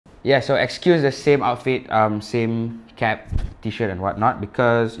yeah, so excuse the same outfit, same cap, t-shirt and whatnot,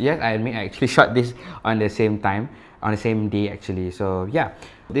 because yes, I admit I actually shot this on the same time, on the same day actually. So yeah,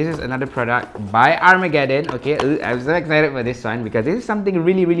 this is another product by Armaggeddon. Okay, I'm so excited for this one because this is something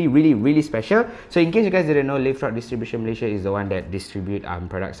really special. So in case you guys didn't know, Leapfrog Distribution Malaysia is the one that distribute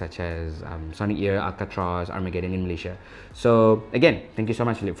products such as Sonic Ear, Alcatraz, Armaggeddon in Malaysia. So again, thank you so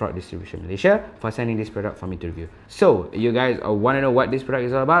much Leapfrog Distribution Malaysia for sending this product for me to review. So you guys want to know what this product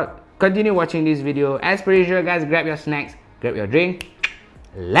is all about? Continue watching this video. As per usual guys, grab your snacks, grab your drink.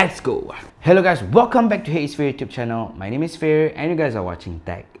 Let's go! Hello guys, welcome back to HeyIt'sFir YouTube channel. My name is Fir and you guys are watching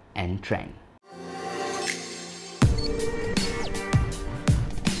Tech and Trend.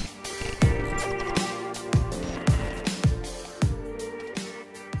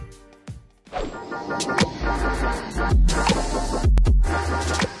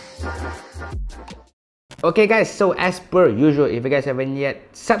 Okay guys, so as per usual, if you guys haven't yet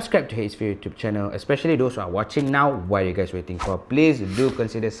subscribed to HeyIt'sFir YouTube channel, especially those who are watching now, what are you guys waiting for? Please do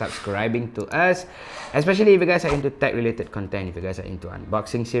consider subscribing to us, especially if you guys are into tech related content, if you guys are into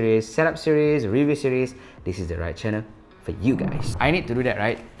unboxing series, setup series, review series, this is the right channel for you guys. I need to do that,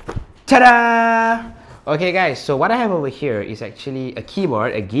 right? Ta-da! Okay guys, so what I have over here is actually a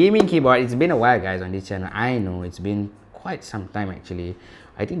keyboard, a gaming keyboard. It's been a while guys on this channel. I know, it's been quite some time actually.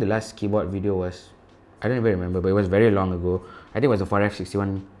 I think the last keyboard video was, I don't even remember, but it was very long ago. I think it was a Forev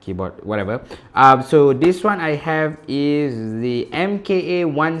 61 keyboard, whatever. So this one I have is the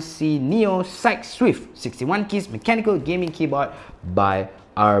MKA1-C Neo Psych Swift 61 keys mechanical gaming keyboard by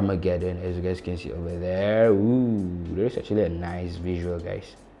Armaggeddon, as you guys can see over there. Ooh, there's actually a nice visual,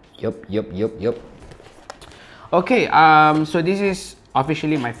 guys. Yup. Okay, so this is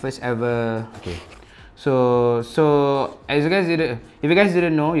officially my first ever. Okay, so as you guys didn't, if you guys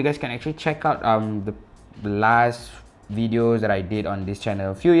didn't know, you guys can actually check out the last videos that I did on this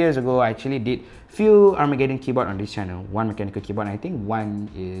channel. A few years ago, I actually did few Armaggeddon keyboard on this channel. One mechanical keyboard, and I think one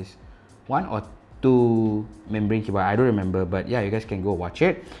or two membrane keyboard. I don't remember, but yeah, you guys can go watch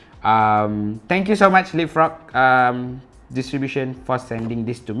it. Thank you so much, Leapfrog Distribution, for sending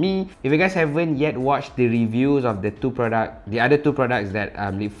this to me. If you guys haven't yet watched the reviews of the other two products that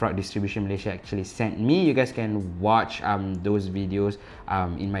Leapfrog Distribution Malaysia actually sent me, you guys can watch those videos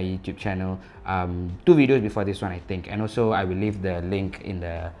in my YouTube channel. 2 videos before this one, I think, and also I will leave the link in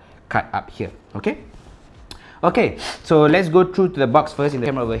the card up here. Okay, so let's go through to the box first. In the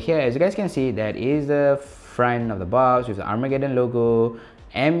camera over here, as you guys can see, that is the front of the box with the Armaggeddon logo.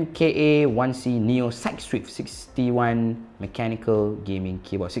 MKA1-C Neo Psych Swift 61 mechanical gaming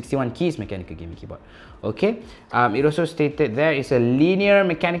keyboard, 61 keys mechanical gaming keyboard. Okay, it also stated there is a linear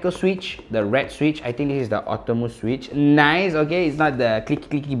mechanical switch, the red switch. I think this is the Automo switch. Nice. Okay, it's not the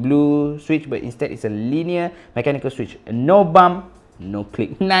clicky blue switch, but instead it's a linear mechanical switch. No bump, no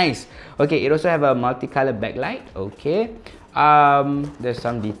click. Nice. Okay, it also have a multicolor backlight. Okay, there's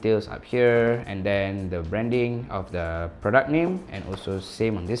some details up here, and then the branding of the product name, and also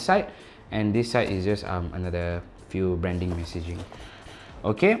same on this side, and this side is just another few branding messaging.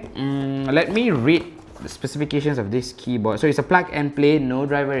 Okay, let me read the specifications of this keyboard. So it's a plug and play, no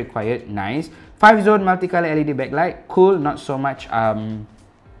driver required. Nice. 5-zone multicolor LED backlight. Cool. Not so much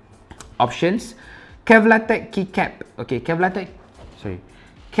options. Kevlar-Tech keycap. Okay, Kevlar-Tech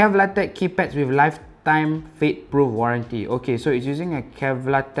keypads with lifetime fade-proof warranty. Okay, so it's using a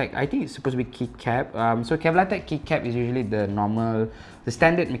Kevlar-Tech, I think it's supposed to be keycap. So Kevlar-Tech keycap is usually the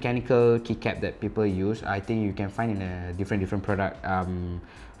standard mechanical keycap that people use. I think you can find in a different product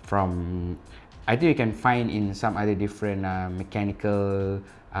I think you can find in some other different mechanical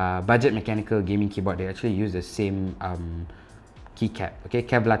budget mechanical gaming keyboard. They actually use the same keycap. Okay,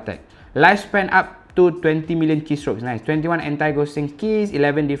 Kevlar-Tech. Lifespan up to 20 million keystrokes. Nice. 21 anti-ghosting keys,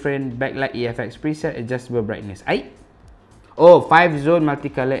 11 different backlight EFX preset, adjustable brightness. 5-zone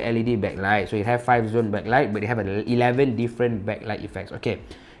multicolor LED backlight. So you have 5-zone backlight, but you have 11 different backlight effects. Okay.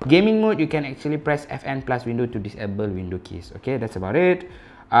 Gaming mode, you can actually press FN plus window to disable window keys. Okay, that's about it.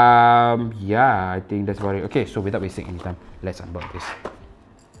 Yeah, I think that's about it. Okay, so without wasting any time, let's unbox this.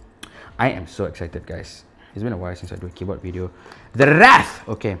 I am so excited, guys. It's been a while since I do a keyboard video. The Wrath.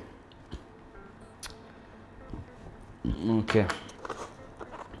 Okay. Okay.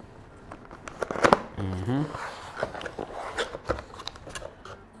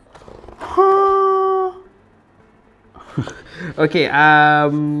 Okay.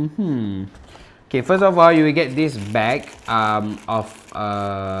 Okay. First of all, you will get this bag of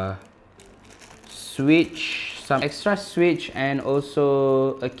switch some extra switch and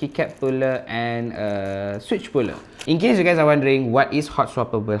also a keycap puller and a switch puller. In case you guys are wondering what is hot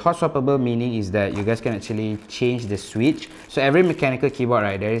swappable, hot swappable meaning is that you guys can actually change the switch. So every mechanical keyboard,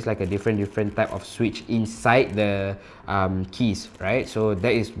 right, there is like a different type of switch inside the keys, right? So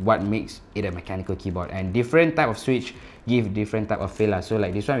that is what makes it a mechanical keyboard, and different type of switch give different type of feel. So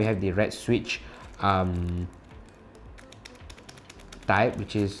like this one, we have the red switch type,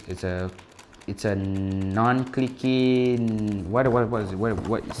 which is it's a non-clicky, what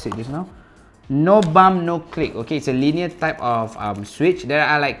is it just now? No bump, no click. Okay, it's a linear type of switch. There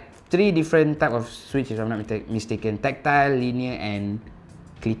are like 3 different type of switches, if I'm not mistaken: tactile, linear, and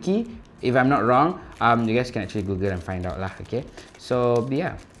clicky. If I'm not wrong, you guys can actually Google and find out lah. Okay, so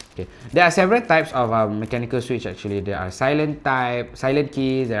yeah. Okay, there are several types of mechanical switch actually. There are silent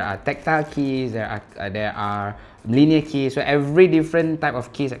keys, there are tactile keys, there are linear keys. So every different type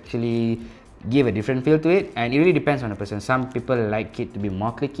of keys actually give a different feel to it, and it really depends on the person. Some people like it to be more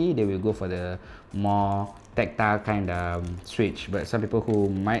clicky, they will go for the more tactile kind of switch, but some people who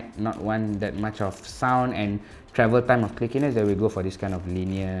might not want that much of sound and travel time of clickiness, they will go for this kind of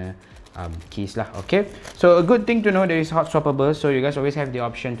linear keys lah. Okay, so a good thing to know, there is hot swappable, so you guys always have the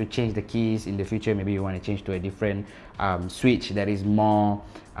option to change the keys in the future. Maybe you want to change to a different switch that is more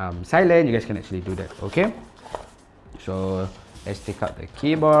silent, you guys can actually do that. Okay, so let's take out the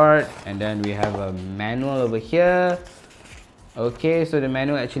keyboard, and then we have a manual over here. Okay, so the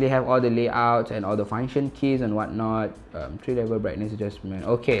manual actually have all the layouts and all the function keys and whatnot. 3-level brightness adjustment.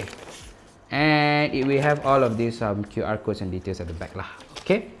 Okay, and it will have all of these QR codes and details at the back lah.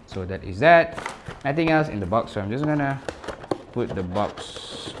 Okay, so that is that. Nothing else in the box, so I'm just gonna put the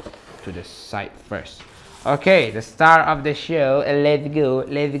box to the side first. Okay, the star of the show. Let's go,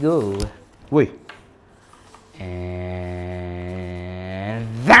 let's go. Wait. And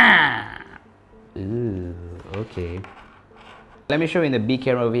that. Ooh, okay. Let me show you in the B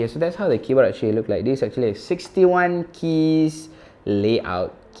camera over here. So that's how the keyboard actually look like. This is actually a 61 keys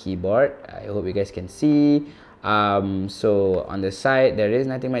layout keyboard. I hope you guys can see. So on the side, there is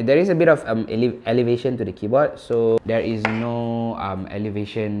nothing much. There is a bit of elevation to the keyboard, so there is no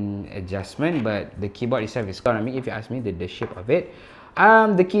elevation adjustment, but the keyboard itself is gonna me, if you ask me, the shape of it.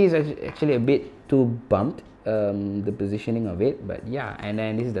 The key is actually a bit too bumped, the positioning of it, but yeah. And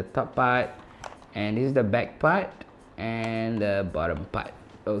then this is the top part, and this is the back part, and the bottom part.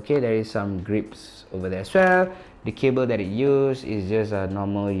 Okay, there is some grips over there as well. The cable that it used is just a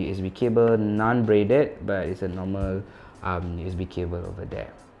normal USB cable, non-braided, but it's a normal USB cable over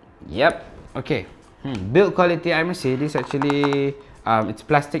there. Yep. Okay. Build quality, I must say, this actually it's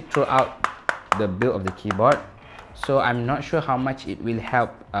plastic throughout the build of the keyboard, so I'm not sure how much it will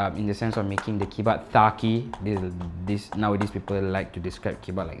help in the sense of making the keyboard tacky. This nowadays people like to describe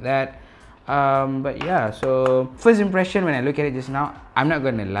keyboard like that. But yeah, so first impression when I look at it just now, I'm not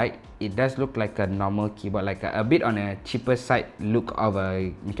gonna lie, it does look like a normal keyboard, like a bit on a cheaper side look of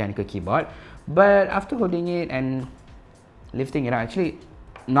a mechanical keyboard. But after holding it and lifting it out, actually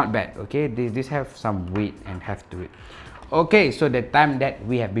not bad. Okay, this have some weight and heft to it. Okay, so the time that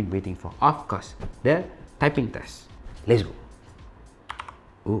we have been waiting for, of course, the typing test. Let's go.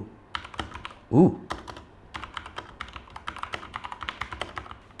 Ooh, ooh.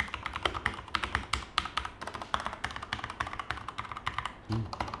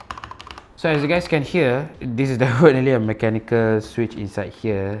 So as you guys can hear, this is definitely a mechanical switch inside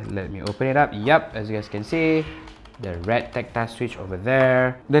here. Let me open it up. Yup, as you guys can see, the red tactile switch over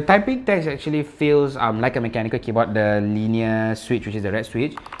there. The typing text actually feels like a mechanical keyboard. The linear switch, which is the red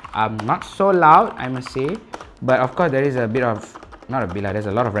switch, not so loud, I must say. But of course, there is a bit of, not a bit, there's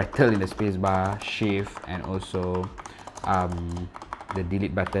a lot of rattle in the spacebar, shift, and also the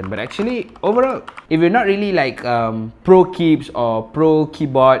delete button. But actually, overall, if you're not really like pro keeps or pro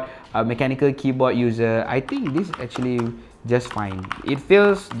keyboard, mechanical keyboard user, I think this is actually just fine. It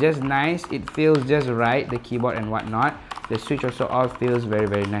feels just nice, it feels just right, the keyboard and whatnot. The switch also all feels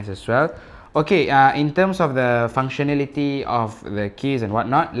very nice as well. Okay, in terms of the functionality of the keys and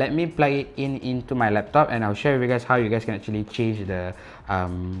whatnot, let me plug it into my laptop, and I'll share with you guys how you guys can actually change the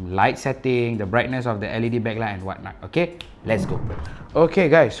light setting, the brightness of the LED backlight and whatnot. Okay, let's go. Okay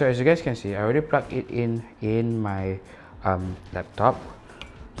guys, so as you guys can see, I already plugged it in my laptop.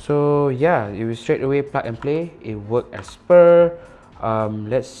 So yeah, it will straight away plug and play. It works as per.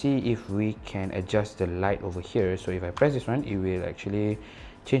 Let's see if we can adjust the light over here. So if I press this one, it will actually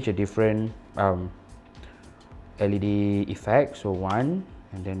change a different LED effect. So 1,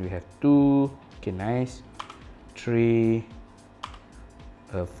 and then we have 2. Okay, nice. 3,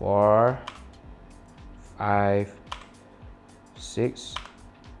 4, 5, 6,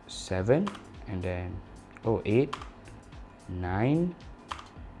 7, and then Oh, 8, 9,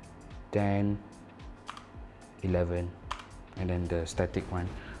 10, 11, and then the static one.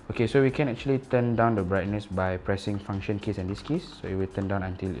 Okay, so we can actually turn down the brightness by pressing function keys and these keys. So it will turn down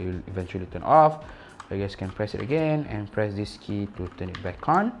until it will eventually turn off. So you guys can press it again and press this key to turn it back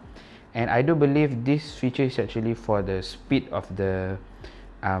on. And I do believe this feature is actually for the speed of the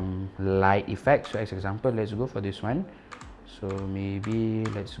light effect. So as example, let's go for this one. So maybe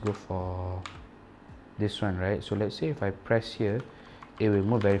let's go for this one, right? So let's say if I press here, it will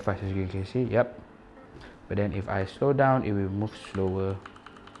move very fast, as you can see. Yep. But then if I slow down, it will move slower.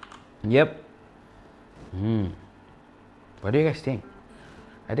 Yep. What do you guys think?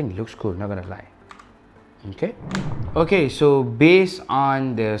 I think it looks cool, not gonna lie. Okay, so based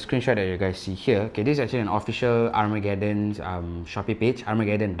on the screenshot that you guys see here, okay, this is actually an official Armaggeddon's Shopee page,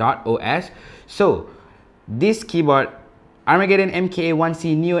 armaggeddon.os. So this keyboard, Armaggeddon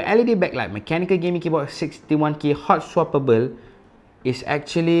MKA1-C Neo LED backlight mechanical gaming keyboard 61K hot swappable, is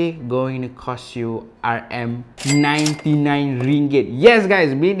actually going to cost you RM99 ringgit. Yes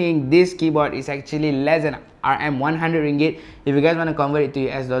guys, meaning this keyboard is actually less than RM100 ringgit. If you guys want to convert it to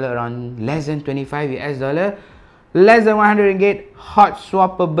US dollar, around less than 25 US dollar, less than 100 ringgit, hot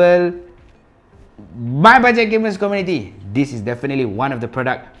swappable. My budget gamers community, this is definitely one of the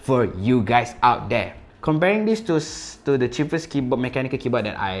product for you guys out there. Comparing this to the cheapest keyboard, mechanical keyboard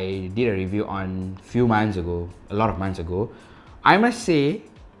that I did a review on a lot of months ago, I must say,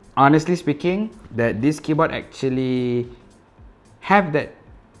 honestly speaking, that this keyboard actually have that,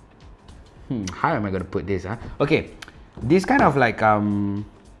 how am I gonna put this? Okay, this kind of like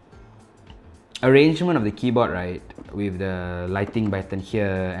arrangement of the keyboard, right, with the lighting button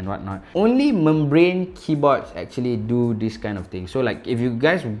here and whatnot. Only membrane keyboards actually do this kind of thing. So like if you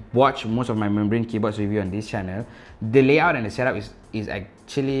guys watch most of my membrane keyboards review on this channel, the layout and the setup is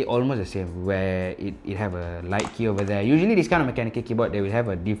actually almost the same, where it have a light key over there. Usually this kind of mechanical keyboard, they will have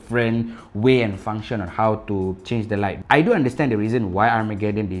a different way and function on how to change the light. I do understand the reason why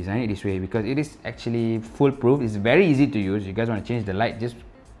Armaggeddon designed it this way, because it is actually foolproof. It's very easy to use. You guys want to change the light, just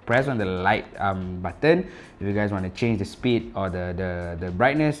press on the light button. If you guys want to change the speed or the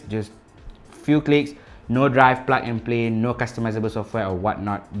brightness, just few clicks. No drive, plug and play, no customizable software or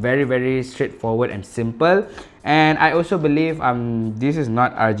whatnot. Very, very straightforward and simple. And I also believe this is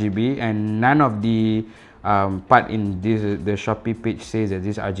not RGB, and none of the part in this the Shopee page says that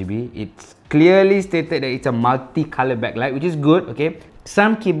this is RGB. It's clearly stated that it's a multi-color backlight, which is good. Okay,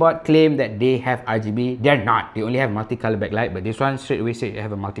 some keyboard claim that they have RGB. They're not. They only have multi-color backlight, but this one straight away say they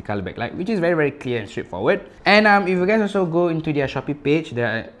have a multi-color backlight, which is very, very clear and straightforward. And if you guys also go into their Shopee page, there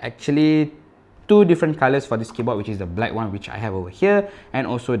are actually two different colors for this keyboard, which is the black one, which I have over here, and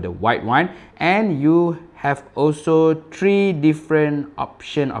also the white one. And you have also three different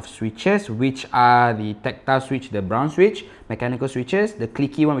option of switches, which are the tactile switch, the brown switch, mechanical switches, the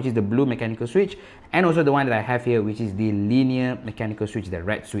clicky one, which is the blue mechanical switch, and also the one that I have here, which is the linear mechanical switch, the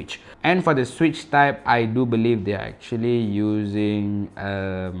red switch. And for the switch type, I do believe they are actually using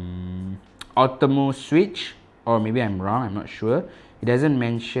Automo switch, or maybe I'm wrong, I'm not sure. It doesn't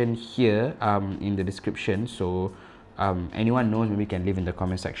mention here in the description, so anyone knows, maybe can leave in the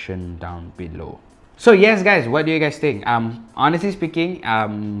comment section down below. So yes guys, what do you guys think? Honestly speaking,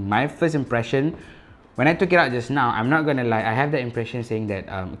 my first impression when I took it out just now, I'm not gonna lie, I have the impression saying that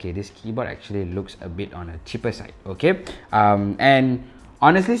okay, this keyboard actually looks a bit on a cheaper side. Okay, and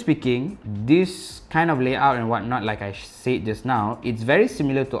honestly speaking, this kind of layout and whatnot, like I said just now, it's very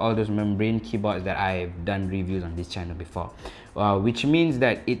similar to all those membrane keyboards that I've done reviews on this channel before, which means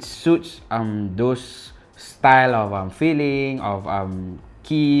that it suits those style of feeling of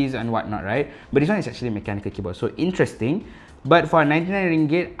keys and whatnot, right? But this one is actually a mechanical keyboard, so interesting. But for 99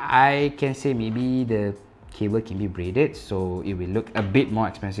 ringgit, I can say maybe the cable can be braided, so it will look a bit more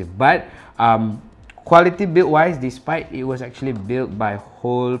expensive. But quality build wise, despite it was actually built by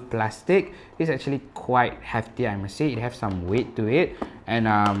whole plastic, it's actually quite hefty, I must say. It has some weight to it. And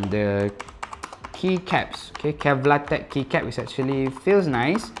the keycaps, okay, Kevlar Tech keycap is actually feels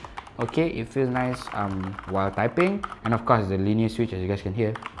nice. Okay, it feels nice while typing. And of course the linear switch, as you guys can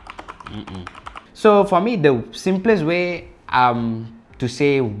hear. So for me, the simplest way to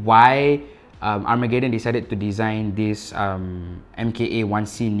say why Armaggeddon decided to design this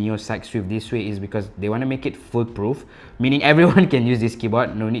MKA1-C Neo Sax Swift this way is because they want to make it foolproof, meaning everyone can use this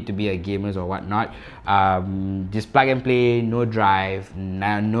keyboard, no need to be a gamers or whatnot. Just plug and play, no drive,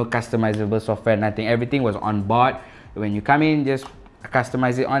 no customizable software, nothing. Everything was on board. When you come in, just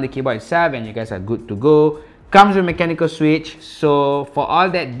customize it on the keyboard itself and you guys are good to go. Comes with mechanical switch. So for all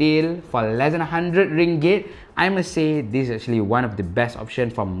that deal, for less than 100 ringgit, I must say this is actually one of the best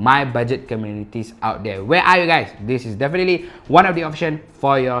options for my budget communities out there. Where are you guys? This is definitely one of the options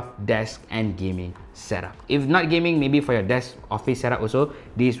for your desk and gaming setup. If not gaming, maybe for your desk office setup also,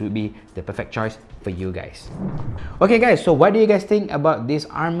 this would be the perfect choice for you guys. Okay guys, so what do you guys think about this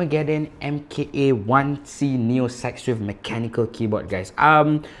Armaggeddon MKA1-C Neo Side-Swift mechanical keyboard, guys?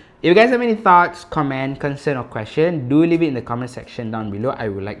 If you guys have any thoughts, comment, concern or question, do leave it in the comment section down below. I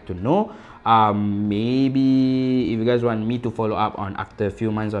would like to know. Maybe if you guys want me to follow up on after a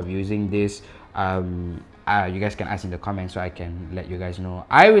few months of using this, you guys can ask in the comments so I can let you guys know.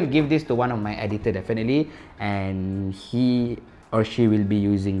 I will give this to one of my editor definitely, and he or she will be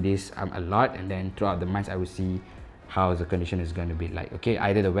using this a lot, and then throughout the months I will see how the condition is going to be like. Okay,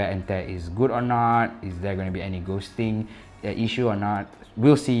 either the wear and tear is good or not, is there going to be any ghosting issue or not,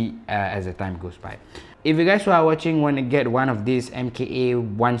 we'll see as the time goes by. If you guys who are watching want to get one of these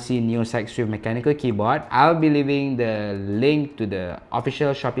MKA1-C Neo Side-Swift mechanical keyboard, I'll be leaving the link to the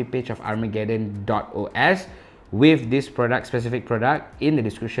official Shopee page of Armaggeddon.os with this specific product in the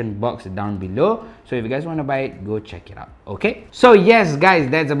description box down below. So if you guys want to buy it, go check it out. Okay, so yes guys,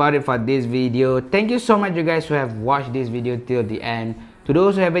 that's about it for this video. Thank you so much you guys who have watched this video till the end. To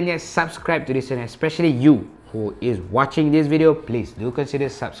those who haven't yet subscribed to this channel, especially you who is watching this video, please do consider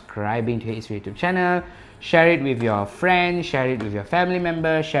subscribing to HeyIt'sFir YouTube channel. Share it with your friends, share it with your family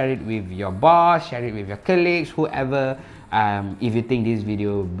members, share it with your boss, share it with your colleagues, whoever, if you think this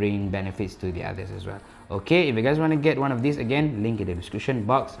video bring benefits to the others as well. Okay, if you guys want to get one of these, again, link in the description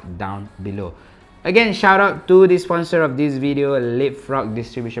box down below. Again, shout out to the sponsor of this video, Leapfrog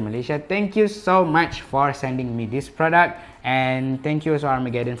Distribution Malaysia. Thank you so much for sending me this product, and thank you also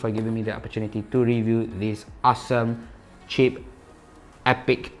Armaggeddon for giving me the opportunity to review this awesome, cheap,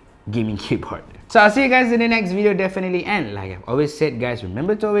 epic gaming keyboard. So I'll see you guys in the next video definitely, and like I've always said guys,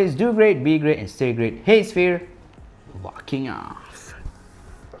 remember to always do great, be great and stay great. HeyIt'sFir, walking on.